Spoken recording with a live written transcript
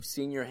We've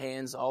seen your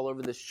hands all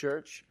over this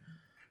church.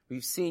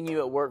 We've seen you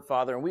at work,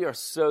 Father, and we are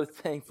so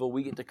thankful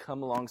we get to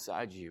come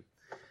alongside you.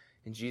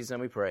 In Jesus' name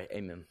we pray.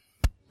 Amen.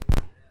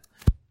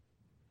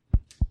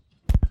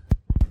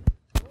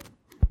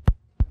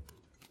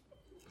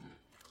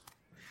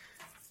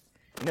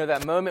 You know,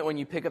 that moment when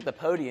you pick up the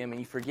podium and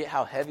you forget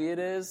how heavy it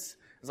is?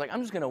 It's like,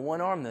 I'm just going to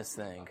one-arm this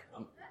thing.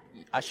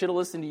 I should have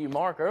listened to you,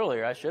 Mark,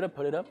 earlier. I should have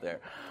put it up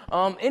there.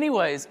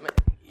 Anyways,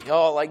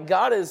 y'all, like,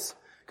 God is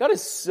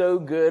so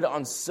good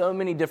on so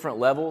many different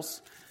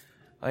levels.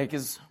 Like,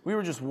 as we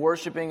were just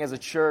worshiping as a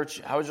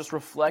church, I was just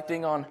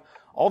reflecting on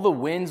all the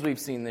wins we've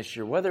seen this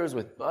year, whether it was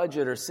with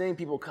budget or seeing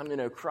people come to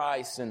know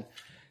Christ and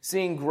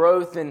seeing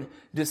growth and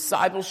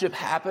discipleship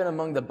happen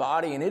among the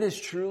body. And it is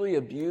truly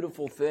a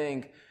beautiful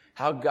thing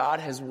how God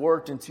has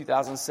worked in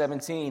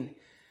 2017.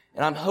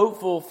 And I'm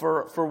hopeful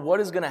for what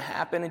is going to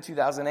happen in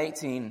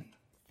 2018.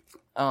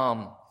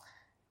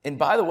 And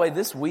by the way,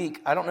 this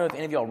week, I don't know if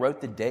any of y'all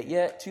wrote the date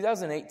yet.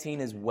 2018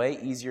 is way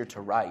easier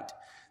to write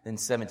than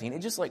 17. It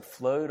just like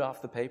flowed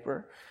off the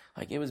paper.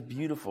 Like, it was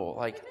beautiful.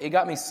 Like, it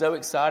got me so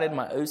excited.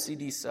 My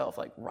OCD self,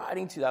 like,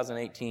 writing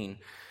 2018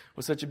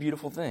 was such a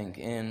beautiful thing.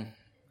 And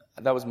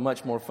that was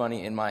much more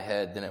funny in my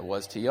head than it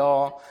was to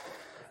y'all.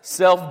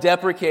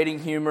 Self-deprecating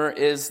humor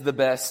is the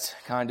best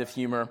kind of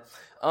humor.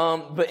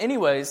 But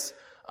anyways,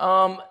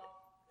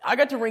 I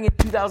got to ring in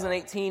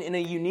 2018 in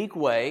a unique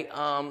way.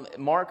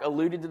 Mark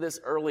alluded to this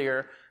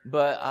earlier,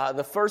 but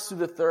the 1st through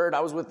the 3rd, I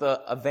was with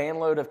a van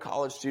load of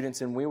college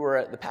students, and we were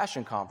at the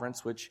Passion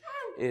Conference, which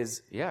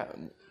is,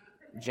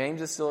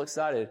 James is still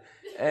excited.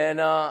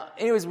 And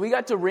anyways, we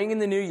got to ring in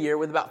the new year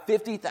with about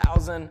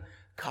 50,000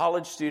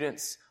 college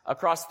students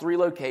across 3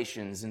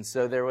 locations. And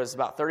so there was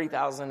about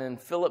 30,000 in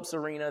Phillips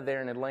Arena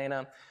there in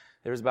Atlanta.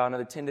 There was about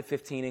another 10 to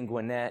 15 in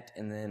Gwinnett,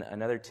 and then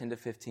another 10 to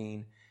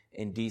 15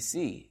 in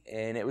DC.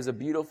 And it was a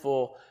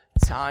beautiful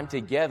time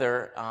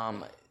together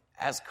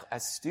as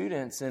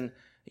students, and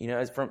you know,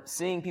 as from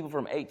seeing people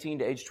from 18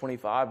 to age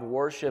 25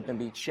 worship and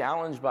be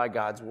challenged by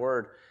God's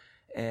word,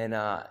 and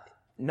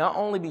not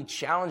only be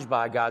challenged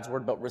by God's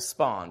word, but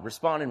respond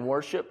in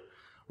worship,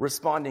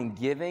 respond in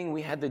giving.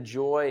 We had the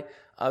joy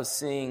of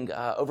seeing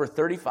over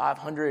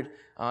 3,500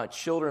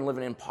 children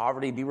living in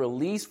poverty be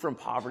released from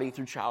poverty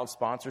through child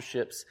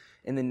sponsorships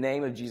in the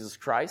name of Jesus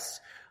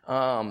Christ.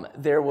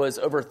 There was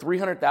over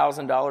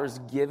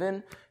 $300,000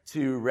 given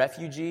to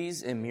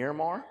refugees in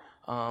Myanmar,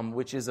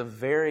 which is a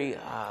very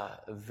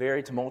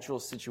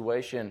tumultuous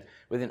situation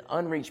with an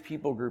unreached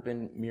people group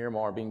in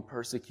Myanmar being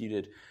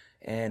persecuted.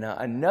 And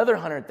another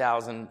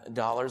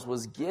 $100,000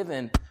 was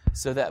given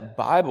so that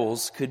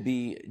Bibles could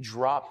be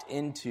dropped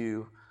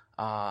into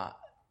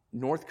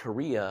North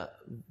Korea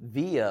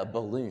via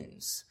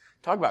balloons.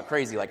 Talk about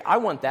crazy. Like, I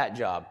want that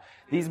job.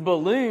 These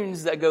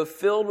balloons that go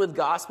filled with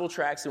gospel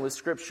tracts and with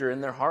scripture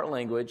in their heart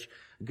language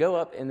go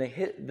up and they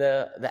hit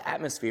the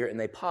atmosphere and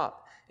they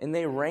pop and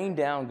they rain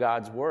down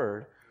God's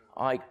word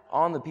like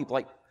on the people.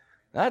 Like,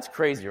 that's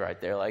crazy right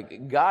there.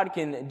 Like, God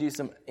can do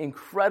some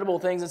incredible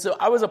things. And so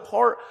I was a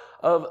part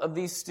of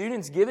these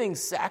students giving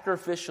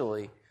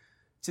sacrificially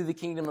to the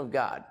kingdom of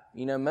God.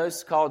 You know,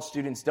 most college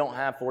students don't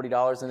have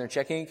 $40 in their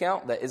checking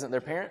account that isn't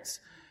their parents.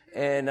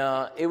 And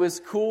it was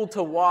cool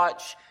to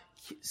watch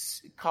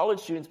college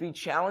students be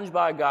challenged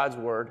by God's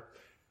word,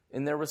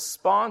 and their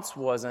response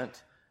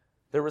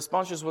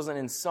just wasn't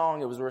in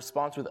song. It was a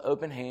response with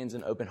open hands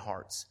and open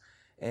hearts.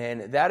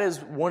 And that is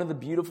one of the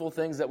beautiful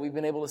things that we've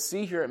been able to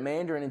see here at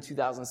Mandarin in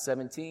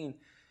 2017,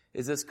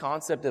 is this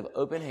concept of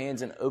open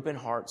hands and open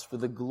hearts for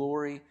the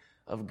glory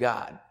of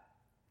God.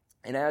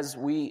 And as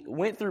we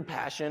went through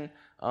Passion,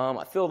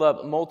 I filled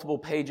up multiple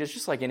pages,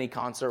 just like any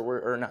concert,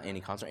 or not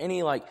any concert,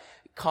 any like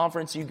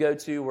conference you go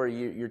to where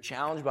you're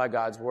challenged by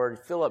God's word.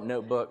 Fill up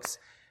notebooks.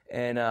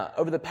 And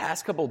over the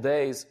past couple of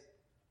days,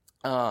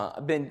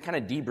 I've been kind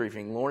of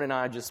debriefing. Lauren and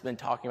I have just been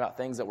talking about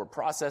things that we're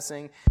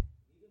processing.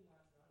 Even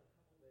last night, a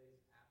couple of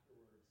days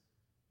afterwards,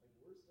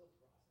 like, we're still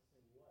processing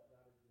what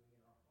God is doing in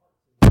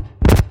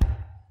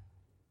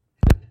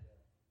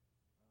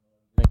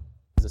our hearts.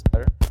 Is this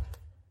better?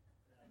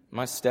 Am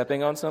I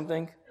stepping on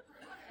something?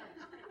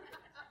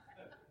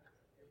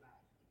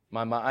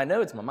 I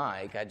know it's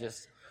my mic. I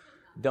just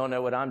don't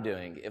know what I'm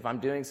doing. If I'm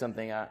doing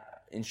something,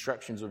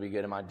 instructions would be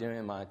good. Am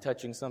I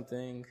touching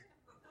something?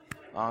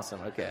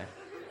 Awesome. Okay.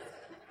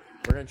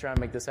 We're going to try and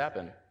make this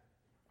happen.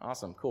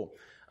 Awesome. Cool.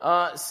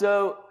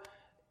 So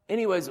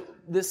anyways,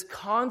 this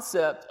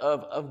concept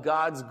of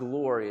God's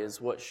glory is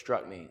what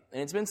struck me.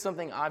 And it's been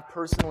something I've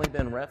personally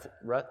been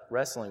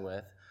wrestling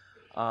with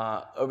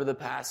over the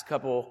past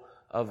couple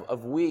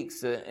of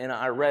weeks. And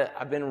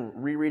I've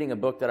been rereading a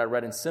book that I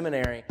read in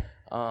seminary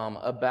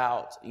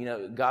about, you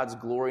know, God's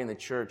glory in the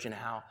church, and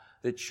how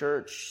the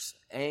church's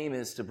aim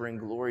is to bring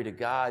glory to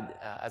God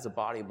as a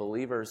body of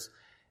believers.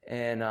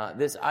 And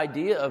this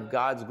idea of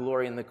God's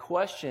glory, and the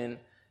question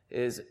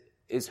is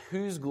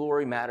whose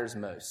glory matters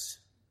most?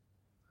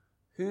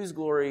 Whose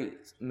glory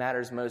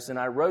matters most? And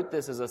I wrote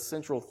this as a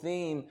central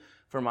theme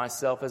for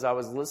myself as I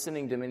was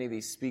listening to many of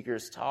these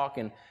speakers talk,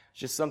 and it's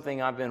just something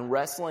I've been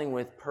wrestling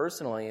with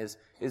personally is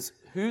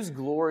whose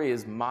glory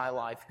is my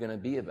life going to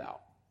be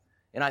about?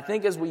 And I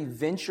think as we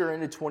venture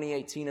into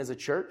 2018 as a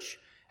church,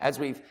 as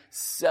we've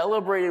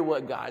celebrated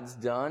what God's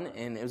done,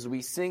 and as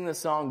we sing the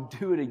song,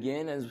 Do It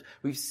Again, as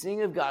we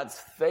sing of God's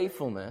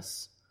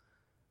faithfulness,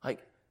 like,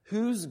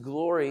 whose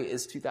glory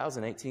is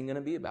 2018 going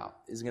to be about?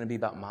 Is it going to be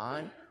about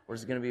mine, or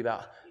is it going to be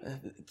about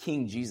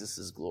King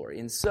Jesus' glory?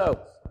 And so,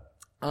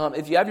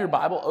 if you have your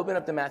Bible, open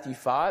up to Matthew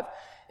 5.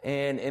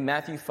 And in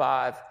Matthew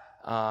 5,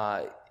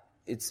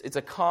 it's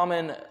a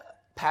common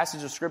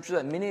passage of Scripture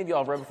that many of y'all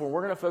have read before.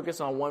 We're going to focus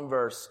on one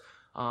verse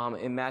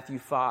in Matthew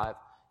 5.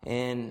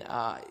 And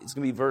it's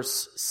going to be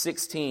verse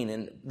 16.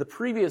 And the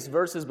previous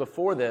verses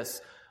before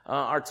this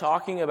are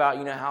talking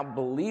about, how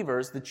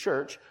believers, the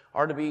church,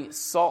 are to be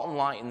salt and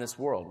light in this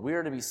world. We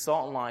are to be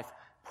salt and light,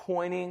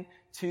 pointing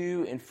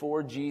to and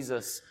for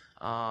Jesus.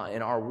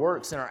 And our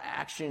works and our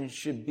actions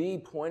should be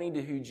pointing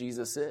to who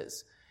Jesus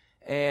is.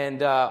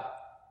 And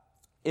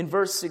in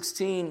verse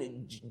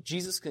 16,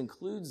 Jesus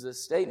concludes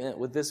this statement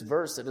with this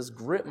verse that has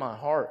gripped my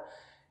heart.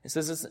 It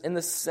says, in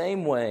the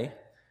same way,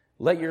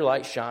 let your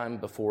light shine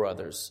before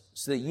others,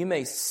 so that you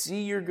may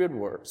see your good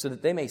works, so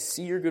that they may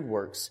see your good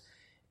works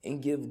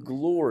and give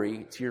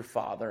glory to your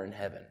Father in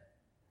heaven.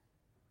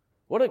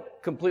 What a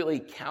completely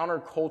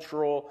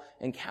countercultural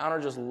and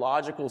just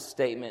logical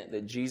statement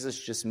that Jesus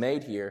just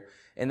made here,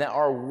 and that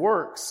our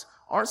works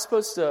aren't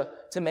supposed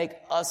to make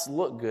us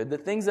look good. The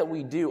things that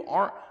we do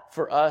aren't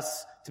for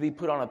us to be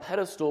put on a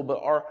pedestal,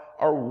 but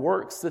our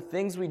works, the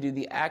things we do,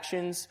 the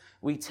actions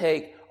we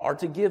take, are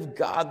to give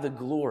God the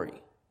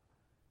glory.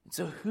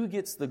 So who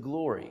gets the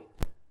glory?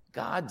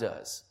 God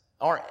does.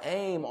 Our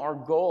aim, our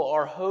goal,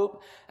 our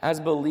hope as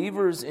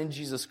believers in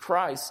Jesus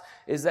Christ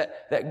is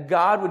that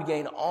God would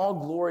gain all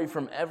glory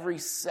from every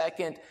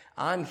second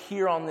I'm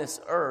here on this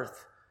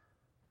earth.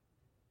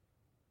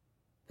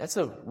 That's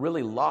a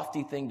really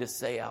lofty thing to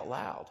say out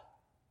loud.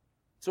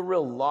 It's a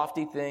real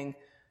lofty thing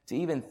to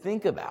even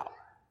think about.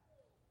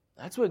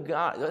 That's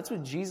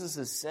what Jesus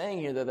is saying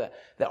here, that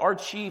our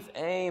chief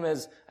aim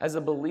as a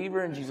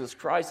believer in Jesus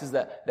Christ is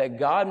that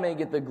God may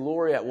get the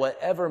glory at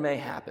whatever may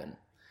happen.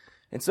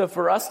 And so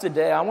for us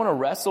today, I want to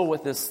wrestle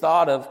with this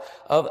thought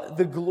of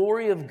the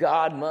glory of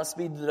God must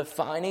be the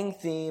defining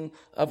theme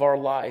of our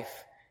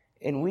life.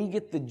 And we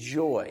get the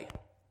joy.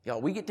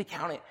 Y'all, we get to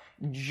count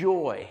it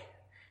joy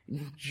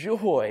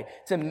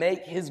to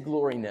make His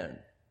glory known.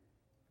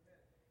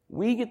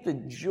 We get the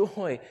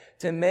joy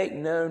to make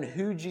known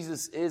who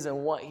Jesus is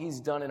and what He's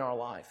done in our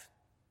life.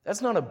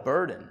 That's not a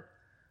burden.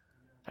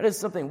 That is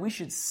something we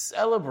should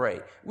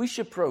celebrate. We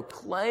should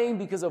proclaim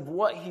because of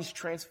what He's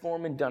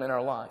transformed and done in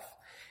our life.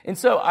 And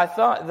so I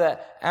thought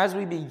that as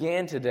we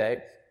began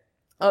today,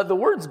 the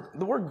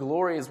word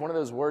glory is one of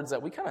those words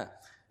that we kind of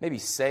maybe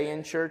say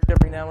in church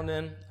every now and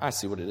then. I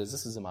see what it is.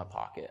 This is in my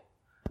pocket.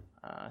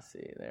 I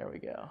see. There we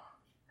go.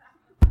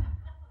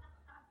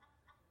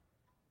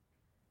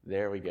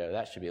 There we go.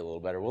 That should be a little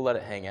better. We'll let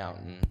it hang out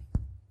and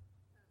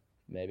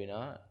maybe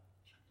not.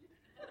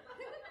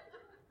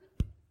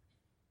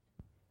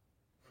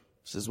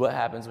 This is what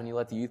happens when you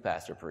let the youth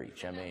pastor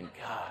preach. I mean,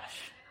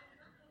 gosh.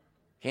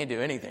 Can't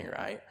do anything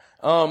right.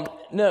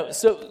 No,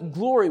 so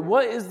glory.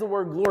 What is the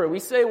word glory? We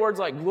say words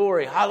like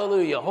glory,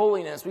 hallelujah,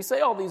 holiness. We say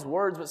all these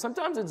words, but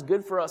sometimes it's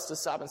good for us to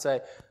stop and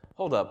say,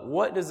 hold up,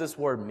 what does this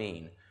word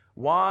mean?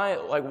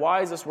 Why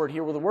is this word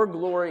here? Well, the word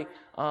glory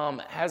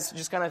has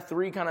just kind of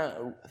three kind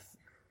of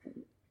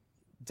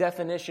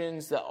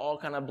definitions that all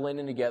kind of blend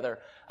in together.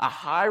 A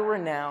high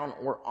renown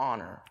or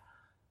honor,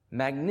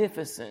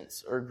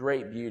 magnificence or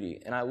great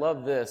beauty. And I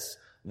love this.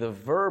 The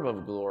verb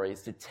of glory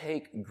is to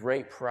take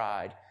great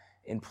pride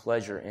and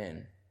pleasure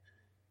in.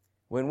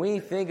 When we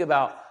think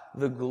about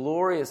the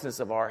gloriousness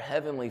of our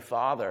Heavenly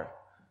Father,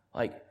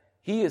 like,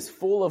 He is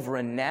full of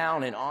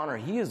renown and honor.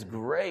 He is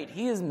great.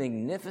 He is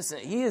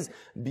magnificent. He is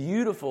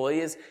beautiful.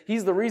 He's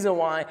the reason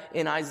why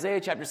in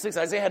Isaiah chapter 6,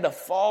 Isaiah had to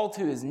fall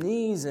to his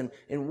knees and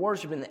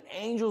worship, and the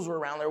angels were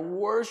around there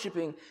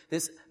worshiping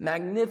this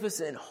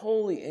magnificent,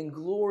 holy, and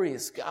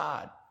glorious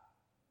God.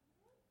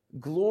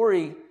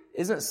 Glory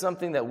isn't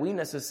something that we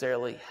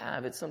necessarily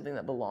have. It's something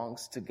that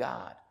belongs to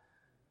God.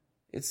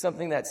 It's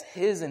something that's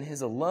His and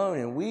His alone,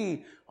 and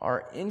we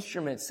are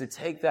instruments to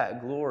take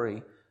that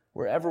glory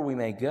wherever we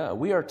may go.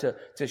 We are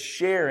to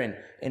share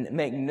and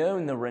make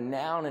known the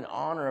renown and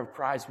honor of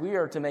Christ. We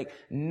are to make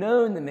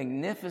known the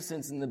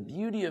magnificence and the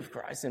beauty of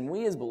Christ. And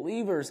we as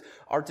believers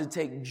are to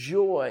take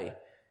joy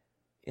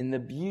in the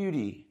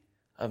beauty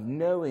of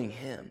knowing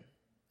Him.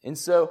 And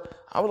so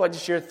I would like to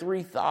share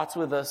three thoughts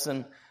with us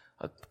and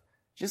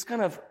just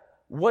kind of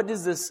what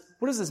does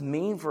this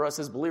mean for us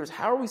as believers?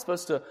 How are we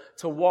supposed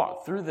to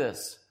walk through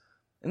this?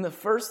 And the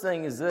first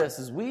thing is this,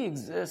 is we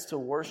exist to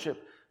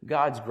worship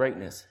God's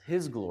greatness,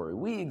 His glory.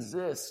 We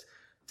exist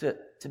to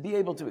be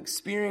able to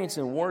experience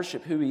and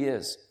worship who He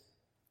is.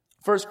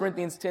 1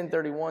 Corinthians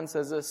 10:31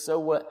 says this,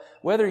 so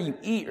whether you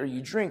eat or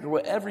you drink or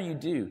whatever you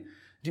do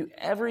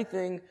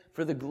everything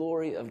for the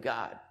glory of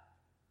God.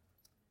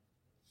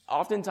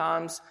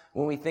 Oftentimes,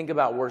 when we think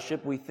about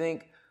worship, we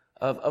think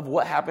of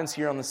what happens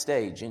here on the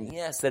stage. And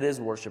yes, that is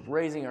worship,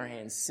 raising our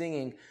hands,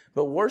 singing.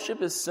 But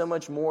worship is so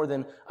much more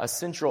than a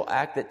central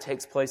act that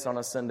takes place on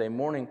a Sunday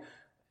morning.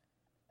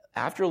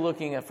 After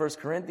looking at 1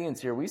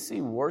 Corinthians here, we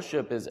see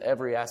worship as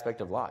every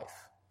aspect of life.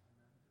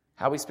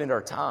 How we spend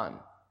our time,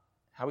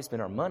 how we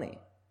spend our money,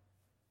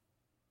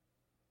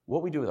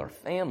 what we do with our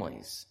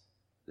families,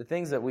 the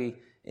things that we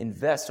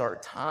invest our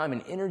time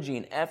and energy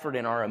and effort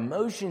and our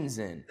emotions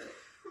in.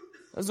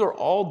 Those are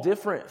all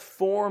different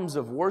forms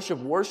of worship.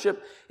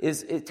 Worship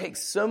it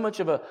takes so much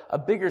of a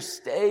bigger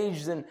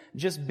stage than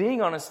just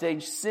being on a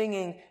stage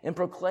singing and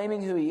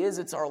proclaiming who He is.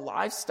 It's our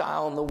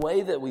lifestyle and the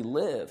way that we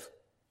live.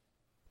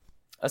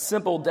 A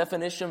simple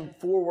definition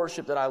for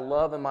worship that I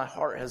love and my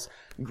heart has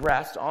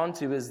grasped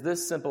onto is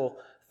this simple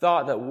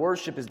thought that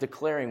worship is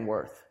declaring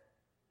worth.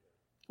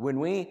 When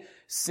we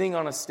sing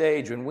on a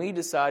stage, when we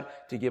decide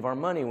to give our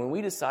money, when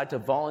we decide to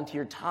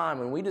volunteer time,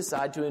 when we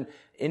decide to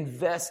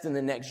invest in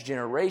the next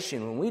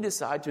generation, when we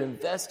decide to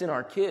invest in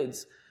our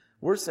kids,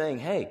 we're saying,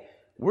 hey,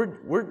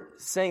 we're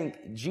saying,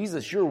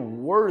 Jesus, you're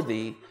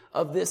worthy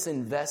of this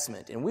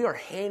investment. And we are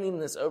handing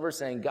this over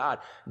saying, God,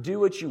 do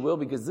what you will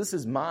because this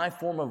is my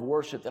form of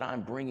worship that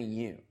I'm bringing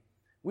you.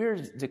 We're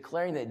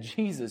declaring that,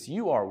 Jesus,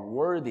 you are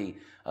worthy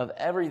of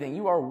everything.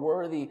 You are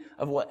worthy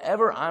of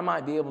whatever I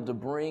might be able to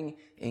bring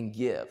and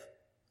give.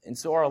 And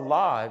so our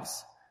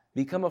lives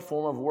become a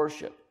form of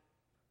worship.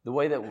 The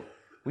way that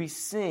we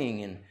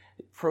sing and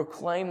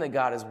proclaim that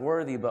God is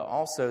worthy, but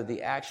also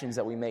the actions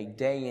that we make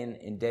day in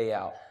and day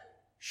out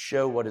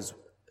show what is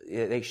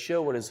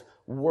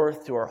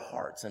worth to our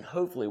hearts. And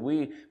hopefully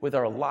we, with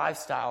our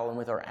lifestyle and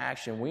with our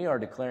action, we are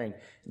declaring,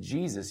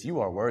 Jesus, you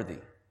are worthy.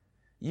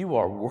 You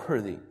are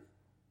worthy.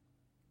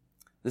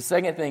 The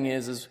second thing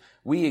is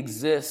we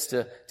exist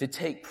to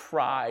take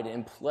pride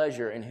and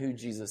pleasure in who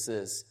Jesus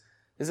is.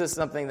 This is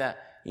something that,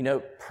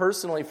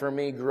 personally for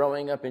me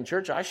growing up in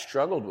church, I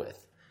struggled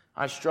with.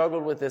 I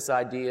struggled with this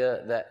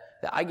idea that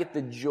I get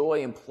the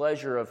joy and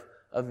pleasure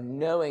of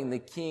knowing the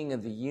King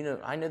of the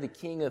universe. I know the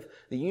King of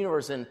the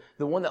universe and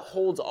the one that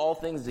holds all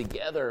things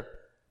together.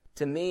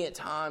 To me, at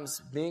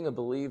times, being a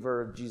believer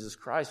of Jesus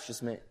Christ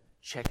just meant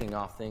checking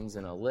off things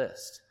in a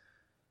list.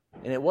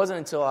 And it wasn't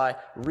until I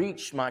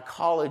reached my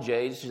college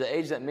age, the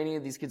age that many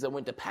of these kids that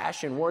went to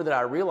Passion were, that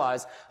I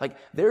realized,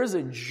 there is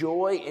a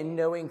joy in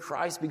knowing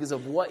Christ because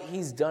of what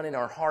He's done in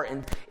our heart.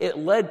 And it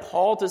led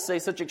Paul to say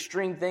such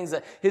extreme things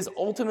that his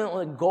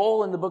ultimate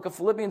goal in the book of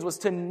Philippians was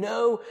to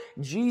know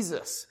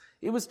Jesus.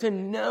 It was to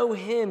know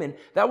Him. And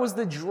that was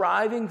the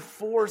driving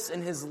force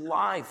in his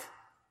life,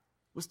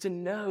 was to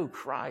know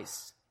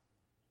Christ.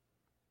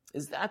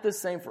 Is that the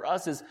same for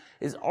us?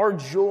 Is our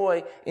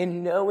joy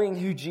in knowing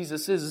who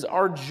Jesus is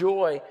our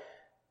joy,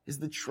 is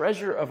the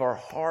treasure of our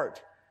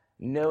heart,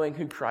 knowing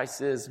who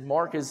Christ is.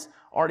 Mark has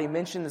already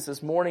mentioned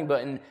this morning,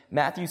 but in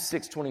Matthew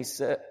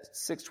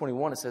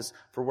 6:21 it says,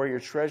 for where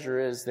your treasure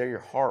is, there your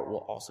heart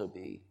will also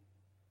be.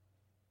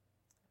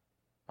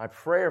 My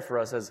prayer for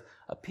us as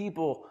a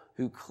people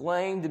who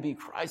claim to be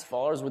Christ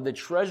followers, would the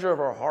treasure of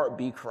our heart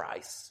be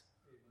Christ.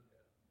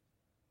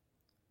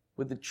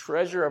 Would the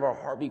treasure of our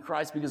heart be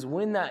Christ? Because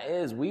when that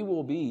is, we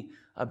will be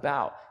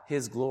about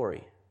His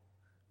glory.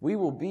 We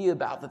will be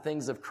about the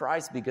things of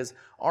Christ because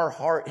our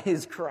heart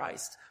is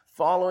Christ.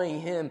 Following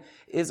Him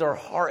is our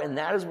heart, and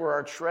that is where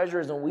our treasure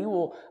is, and we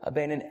will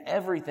abandon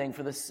everything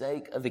for the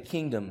sake of the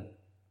kingdom.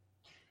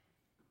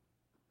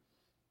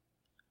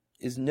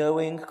 Is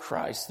knowing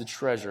Christ the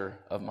treasure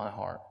of my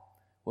heart?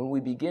 When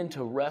we begin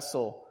to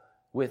wrestle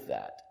with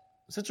that,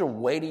 it's such a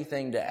weighty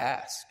thing to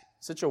ask,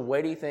 such a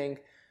weighty thing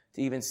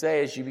to even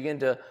say as you begin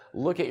to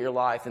look at your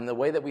life and the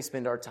way that we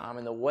spend our time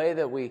and the way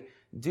that we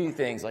do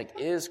things,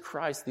 is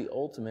Christ the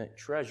ultimate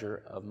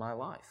treasure of my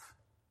life?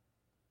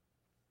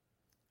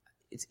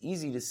 It's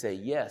easy to say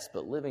yes,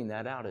 but living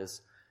that out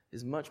is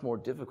much more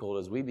difficult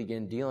as we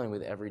begin dealing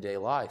with everyday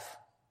life.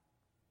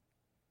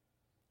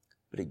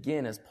 But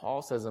again, as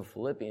Paul says in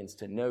Philippians,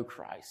 to know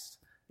Christ,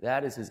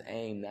 that is his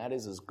aim, that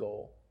is his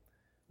goal.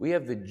 We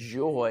have the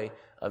joy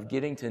of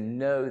getting to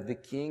know the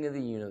King of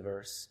the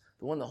universe,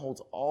 the one that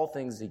holds all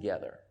things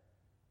together.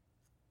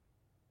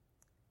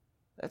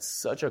 That's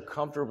such a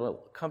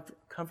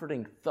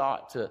comforting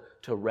thought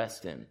to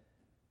rest in.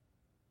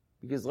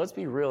 Because let's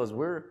be real, as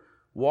we're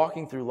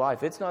walking through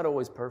life, it's not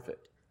always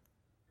perfect.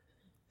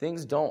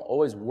 Things don't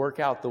always work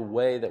out the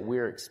way that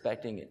we're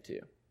expecting it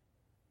to.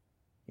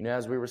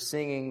 As we were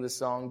singing the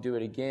song, Do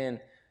It Again,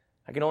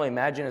 I can only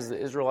imagine as the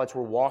Israelites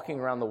were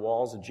walking around the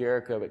walls of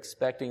Jericho,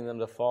 expecting them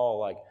to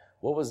fall,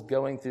 what was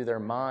going through their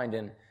mind.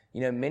 And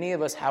many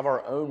of us have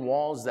our own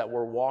walls that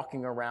we're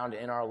walking around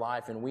in our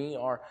life, and we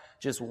are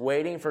just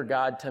waiting for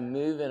God to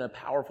move in a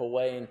powerful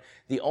way. And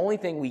the only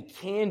thing we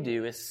can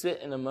do is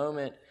sit in a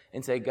moment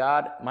and say,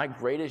 God, my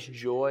greatest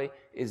joy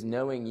is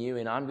knowing you,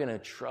 and I'm going to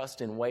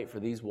trust and wait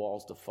for these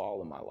walls to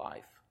fall in my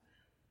life.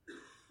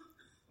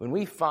 When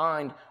we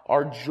find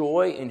our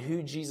joy in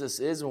who Jesus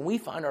is, when we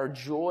find our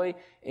joy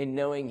in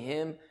knowing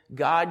Him,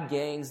 God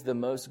gains the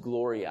most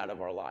glory out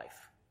of our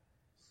life.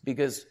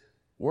 Because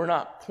we're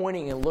not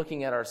pointing and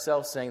looking at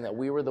ourselves saying that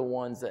we were the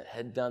ones that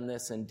had done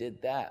this and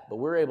did that. But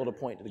we're able to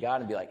point to the God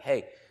and be like,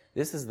 hey,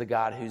 this is the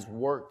God who's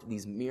worked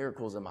these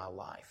miracles in my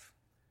life.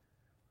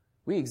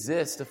 We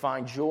exist to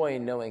find joy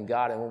in knowing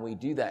God, and when we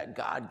do that,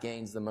 God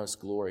gains the most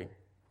glory.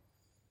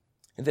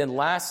 And then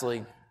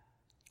lastly,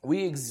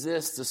 we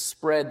exist to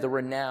spread the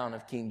renown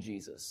of King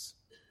Jesus.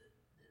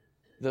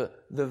 The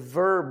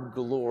verb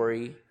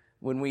glory,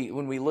 when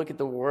we look at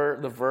the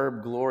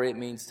verb glory, it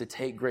means to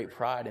take great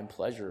pride and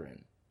pleasure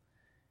in.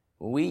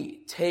 When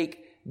we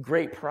take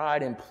great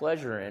pride and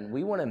pleasure in,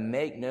 we want to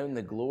make known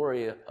the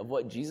glory of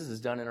what Jesus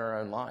has done in our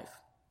own life.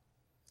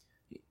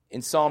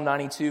 In Psalm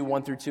 92,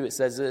 1-2, it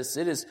says this: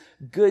 "It is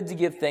good to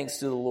give thanks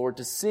to the Lord,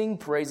 to sing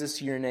praises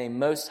to your name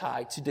most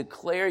high, to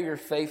declare your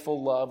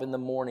faithful love in the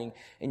morning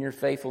and your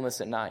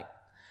faithfulness at night."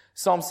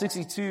 Psalm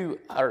 67,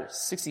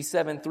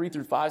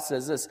 3-5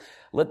 says this: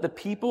 "Let the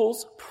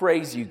peoples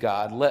praise you,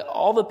 God. Let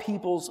all the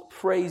peoples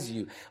praise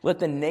you. Let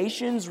the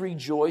nations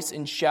rejoice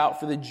and shout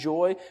for the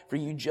joy, for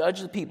you judge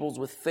the peoples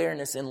with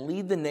fairness and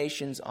lead the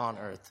nations on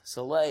earth."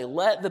 Saleh,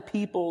 let the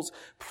peoples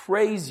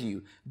praise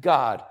you,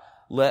 God.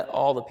 Let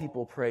all the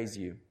people praise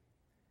you.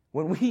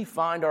 When we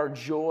find our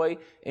joy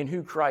in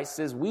who Christ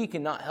is, we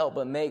cannot help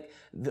but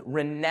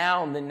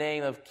renown the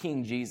name of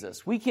King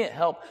Jesus. We can't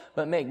help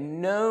but make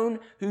known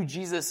who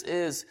Jesus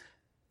is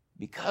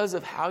because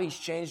of how he's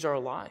changed our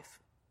life.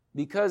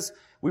 Because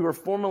we were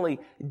formerly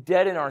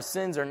dead in our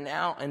sins and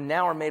now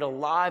are made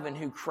alive in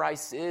who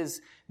Christ is,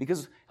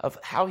 because of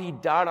how he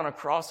died on a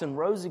cross and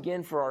rose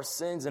again for our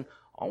sins. And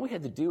all we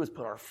had to do was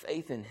put our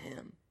faith in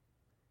him.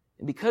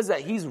 And because that,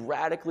 he's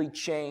radically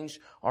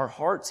changed our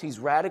hearts. He's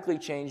radically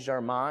changed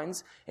our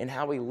minds and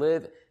how we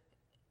live.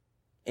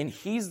 And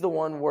he's the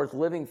one worth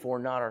living for,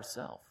 not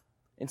ourselves.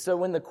 And so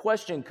when the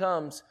question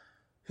comes,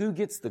 who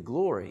gets the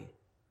glory?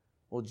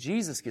 Well,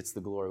 Jesus gets the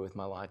glory with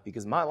my life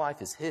because my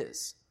life is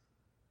his.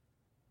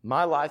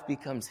 My life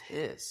becomes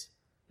his.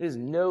 It is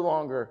no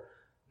longer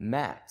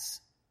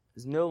Matt's.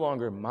 It's no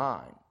longer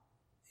mine.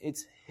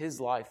 It's his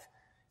life,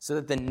 so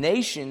that the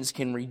nations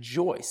can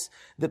rejoice.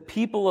 The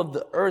people of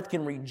the earth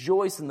can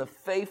rejoice in the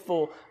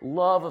faithful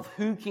love of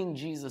who King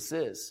Jesus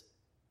is.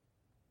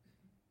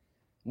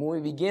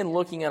 When we begin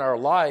looking at our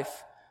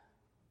life's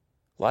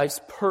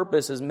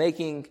purpose is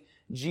making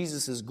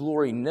Jesus'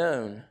 glory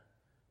known,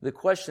 the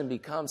question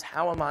becomes,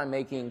 how am I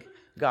making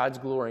God's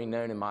glory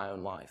known in my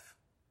own life?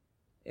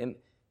 And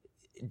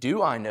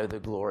do I know the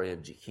glory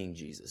of King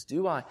Jesus?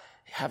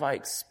 Have I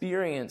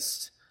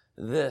experienced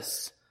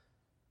this?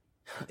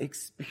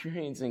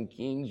 Experiencing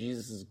King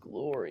Jesus'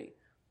 glory.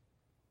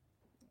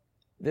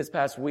 This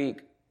past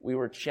week,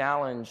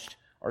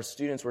 our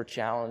students were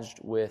challenged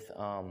with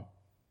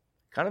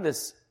kind of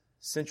this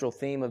central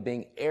theme of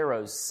being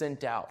arrows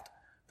sent out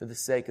for the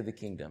sake of the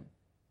kingdom.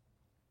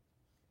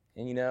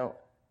 And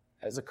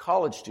as a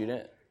college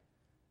student,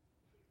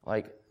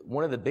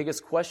 one of the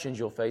biggest questions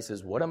you'll face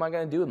is, what am I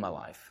going to do with my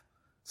life?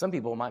 Some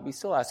people might be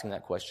still asking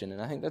that question, and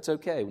I think that's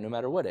okay, no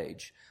matter what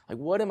age.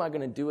 What am I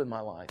going to do with my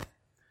life?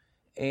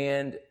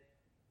 And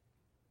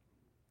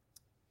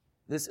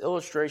this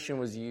illustration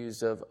was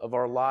used of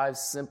our lives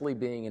simply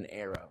being an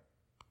arrow.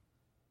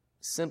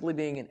 Simply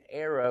being an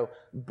arrow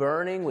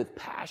burning with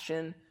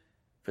passion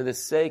for the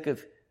sake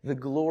of the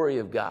glory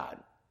of God.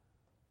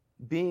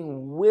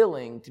 Being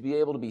willing to be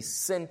able to be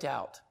sent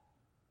out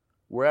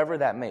wherever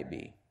that may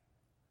be.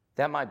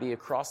 That might be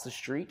across the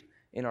street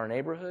in our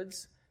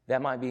neighborhoods.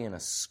 That might be in a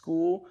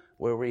school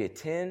where we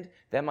attend.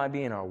 That might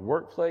be in our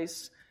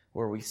workplace,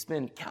 where we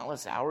spend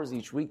countless hours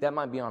each week. That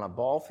might be on a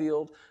ball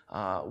field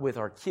with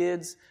our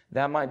kids.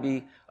 That might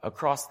be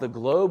across the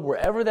globe.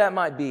 Wherever that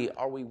might be,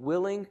 are we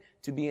willing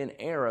to be an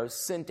arrow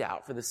sent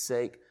out for the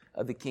sake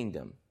of the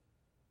kingdom?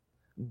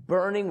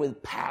 Burning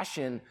with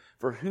passion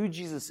for who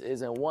Jesus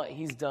is and what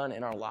he's done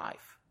in our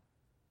life.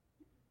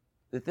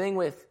 The thing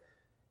with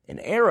an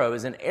arrow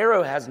is an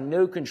arrow has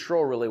no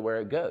control really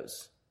where it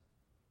goes.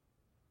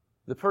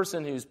 The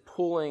person who's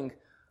pulling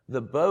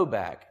the bow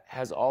back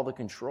has all the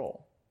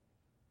control.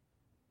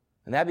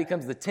 And that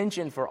becomes the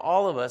tension for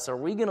all of us. Are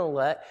we going to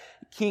let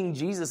King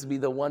Jesus be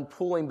the one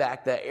pulling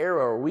back that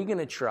arrow, or are we going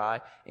to try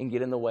and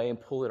get in the way and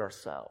pull it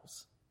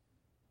ourselves?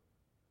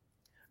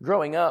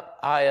 Growing up,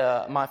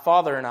 my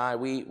father and I,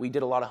 we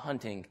did a lot of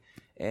hunting.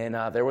 And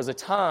there was a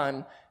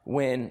time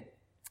when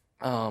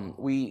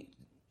we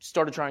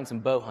started trying some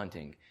bow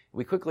hunting.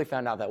 We quickly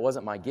found out that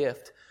wasn't my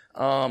gift.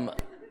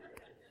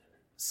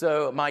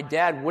 So my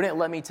dad wouldn't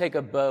let me take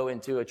a bow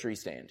into a tree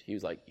stand. He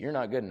was like, "You're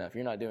not good enough.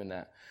 You're not doing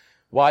that."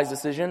 Wise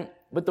decision.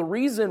 But the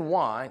reason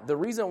why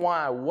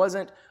I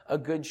wasn't a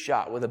good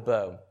shot with a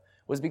bow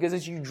was because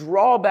as you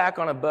draw back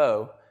on a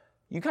bow,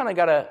 you kind of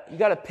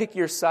gotta pick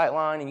your sight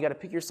line and you gotta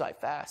pick your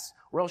sight fast,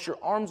 or else your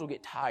arms will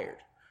get tired.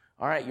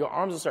 All right, your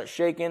arms will start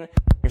shaking.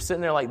 You're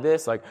sitting there like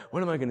this, like,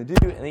 what am I going to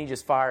do? And then you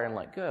just fire and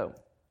let go.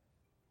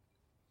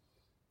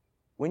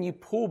 When you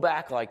pull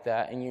back like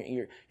that and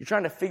you're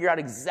trying to figure out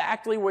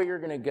exactly where you're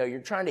going to go,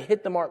 you're trying to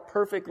hit the mark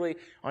perfectly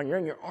on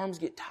your arms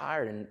get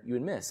tired and you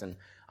would miss. And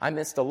I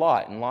missed a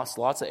lot and lost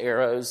lots of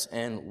arrows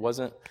and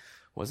wasn't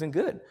wasn't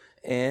good.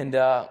 And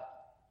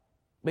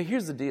but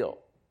here's the deal.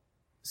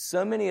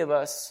 So many of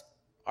us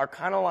are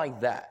kind of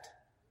like that.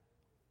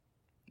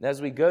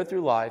 As we go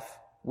through life,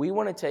 we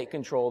want to take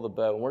control of the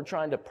bow, and we're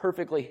trying to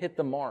perfectly hit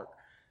the mark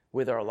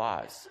with our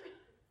lives.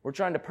 We're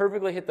trying to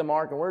perfectly hit the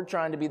mark, and we're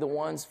trying to be the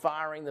ones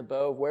firing the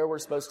bow of where we're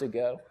supposed to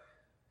go,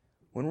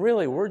 when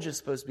really we're just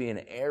supposed to be an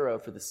arrow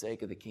for the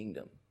sake of the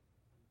kingdom.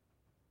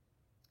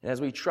 And as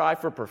we try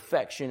for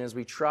perfection, as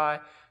we try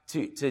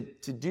to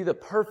do the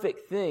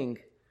perfect thing,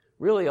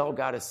 really all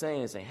God is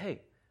saying,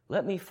 hey,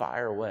 let me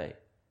fire away.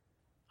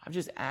 I've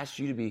just asked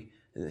you to be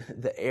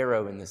the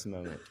arrow in this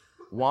moment.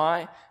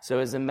 Why? So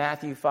as in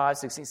Matthew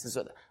 5:16 says,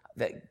 so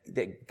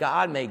that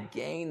God may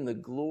gain the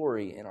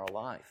glory in our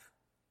life.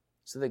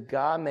 So that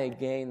God may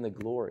gain the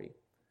glory.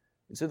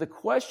 And so the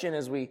question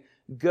as we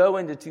go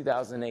into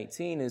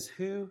 2018 is,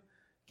 who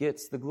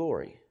gets the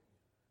glory?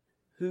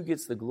 Who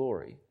gets the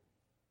glory?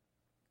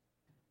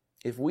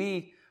 If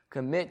we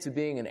commit to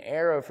being an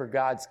arrow for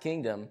God's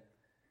kingdom,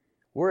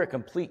 we're a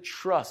complete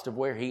trust of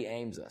where He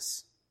aims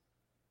us.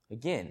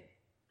 Again,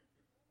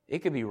 it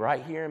could be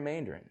right here in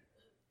Mandarin.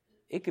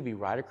 It could be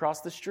right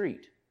across the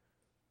street.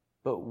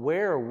 But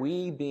where are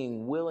we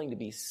being willing to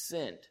be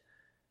sent?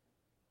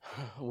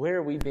 Where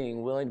are we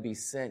being willing to be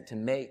sent to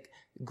make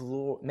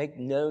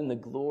known the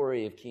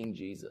glory of King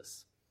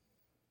Jesus?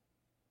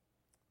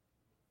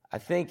 I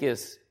think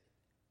as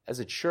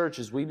a church,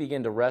 as we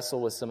begin to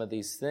wrestle with some of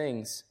these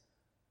things,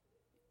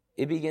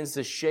 it begins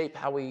to shape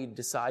how we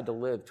decide to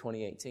live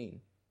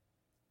 2018.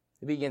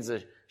 It begins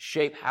to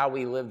shape how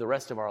we live the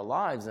rest of our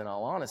lives, in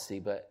all honesty.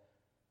 But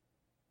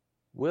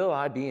will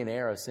I be an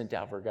arrow sent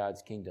out for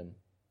God's kingdom?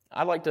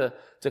 I'd like to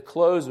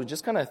close with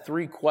just kind of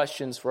 3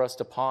 questions for us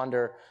to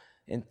ponder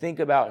and think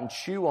about and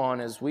chew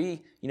on as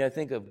we,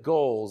 think of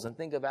goals and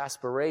think of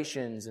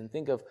aspirations and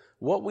think of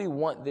what we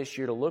want this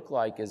year to look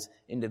like as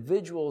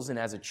individuals and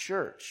as a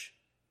church.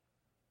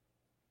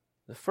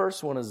 The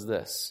first one is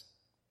this.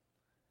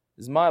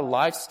 Is my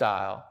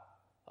lifestyle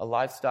a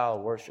lifestyle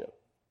of worship?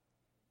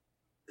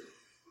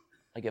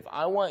 Like if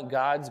I want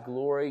God's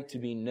glory to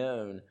be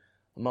known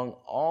among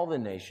all the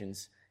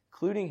nations,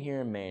 including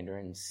here in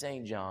Mandarin,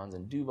 St. John's,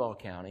 and Duval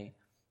County,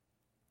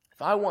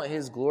 if I want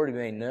His glory to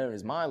be made known,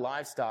 is my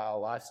lifestyle a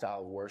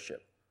lifestyle of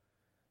worship?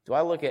 Do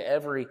I look at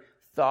every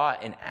thought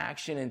and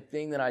action and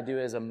thing that I do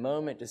as a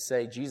moment to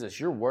say, Jesus,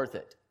 you're worth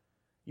it.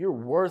 You're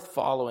worth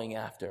following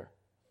after.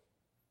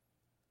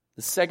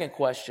 The second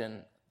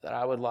question that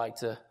I would like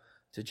to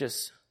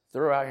just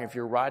throw out here, if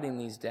you're writing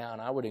these down,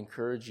 I would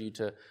encourage you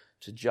to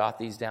jot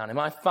these down. Am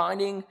I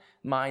finding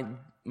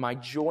my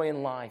joy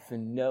in life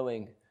in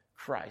knowing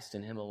Christ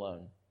and Him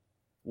alone?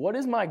 What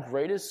is my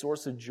greatest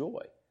source of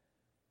joy?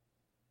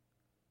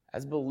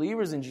 As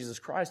believers in Jesus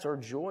Christ, our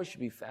joy should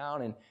be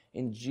found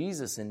in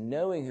Jesus and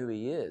knowing who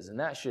He is.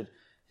 And that should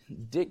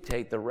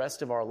dictate the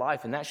rest of our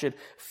life. And that should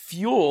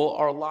fuel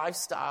our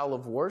lifestyle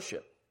of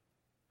worship.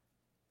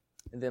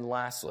 And then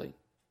lastly,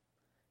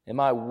 am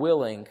I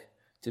willing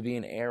to be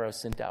an arrow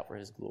sent out for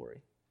His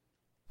glory?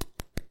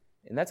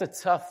 And that's a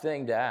tough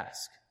thing to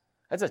ask.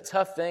 That's a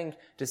tough thing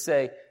to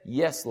say,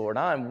 yes, Lord,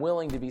 I'm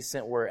willing to be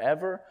sent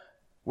wherever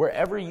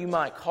you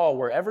might call,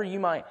 wherever you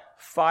might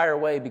fire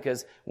away,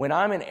 because when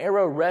I'm an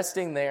arrow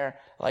resting there,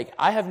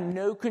 I have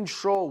no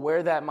control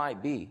where that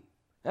might be.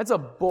 That's a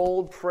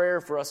bold prayer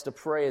for us to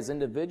pray as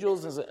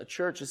individuals, as a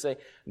church, to say,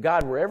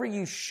 God, wherever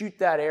you shoot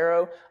that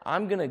arrow,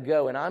 I'm going to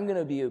go and I'm going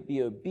to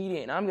be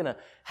obedient and I'm going to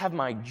have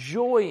my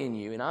joy in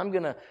you and I'm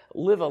going to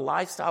live a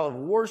lifestyle of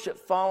worship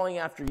following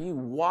after you.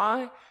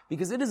 Why?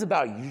 Because it is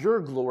about your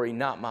glory,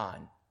 not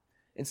mine.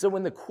 And so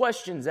when the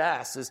question's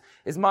asked,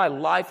 is my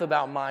life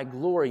about my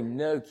glory?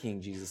 No, King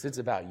Jesus, it's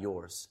about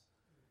yours.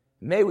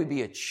 May we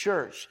be a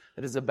church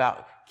that is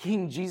about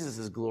King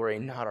Jesus' glory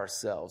and not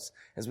ourselves.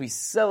 As we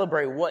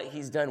celebrate what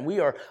He's done, we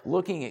are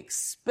looking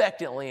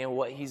expectantly at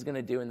what He's going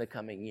to do in the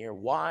coming year.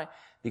 Why?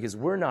 Because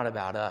we're not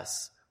about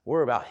us.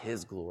 We're about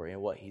His glory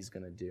and what He's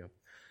going to do.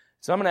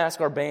 So I'm going to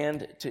ask our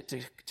band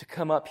to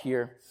come up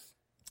here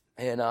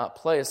and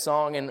play a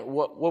song. And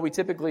what we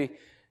typically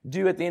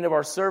do at the end of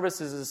our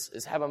services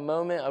is have a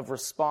moment of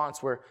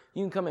response where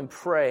you can come and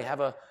pray, have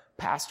a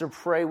pastor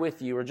pray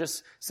with you, or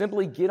just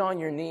simply get on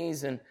your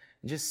knees and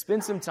just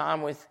spend some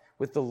time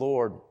with the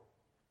Lord.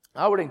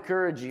 I would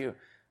encourage you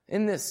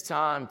in this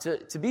time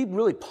to be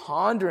really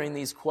pondering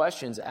these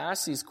questions.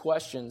 Ask these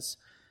questions.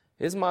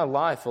 Is my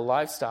life a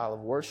lifestyle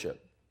of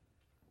worship?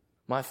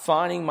 Am I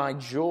finding my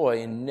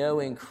joy in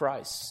knowing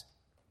Christ?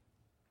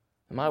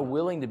 Am I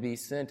willing to be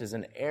sent as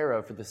an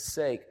arrow for the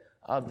sake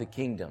of the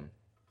kingdom?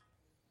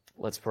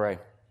 Let's pray.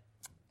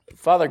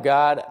 Father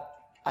God,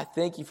 I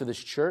thank you for this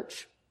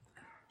church.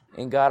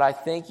 And God, I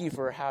thank you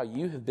for how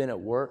you have been at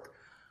work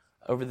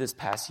over this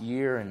past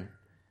year. And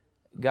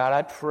God,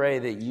 I pray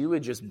that you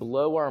would just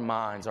blow our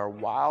minds, our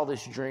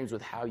wildest dreams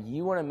with how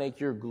you want to make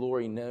your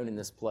glory known in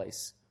this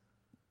place.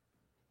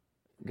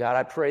 God,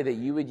 I pray that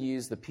you would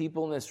use the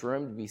people in this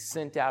room to be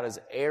sent out as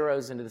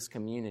arrows into this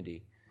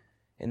community,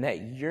 and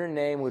that your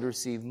name would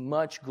receive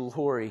much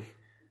glory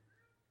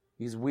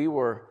because we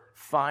were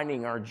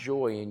finding our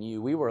joy in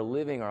you. We were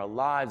living our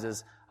lives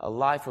as a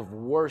life of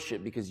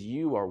worship because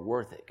you are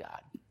worth it,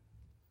 God. In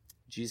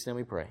Jesus' name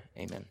we pray.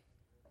 Amen.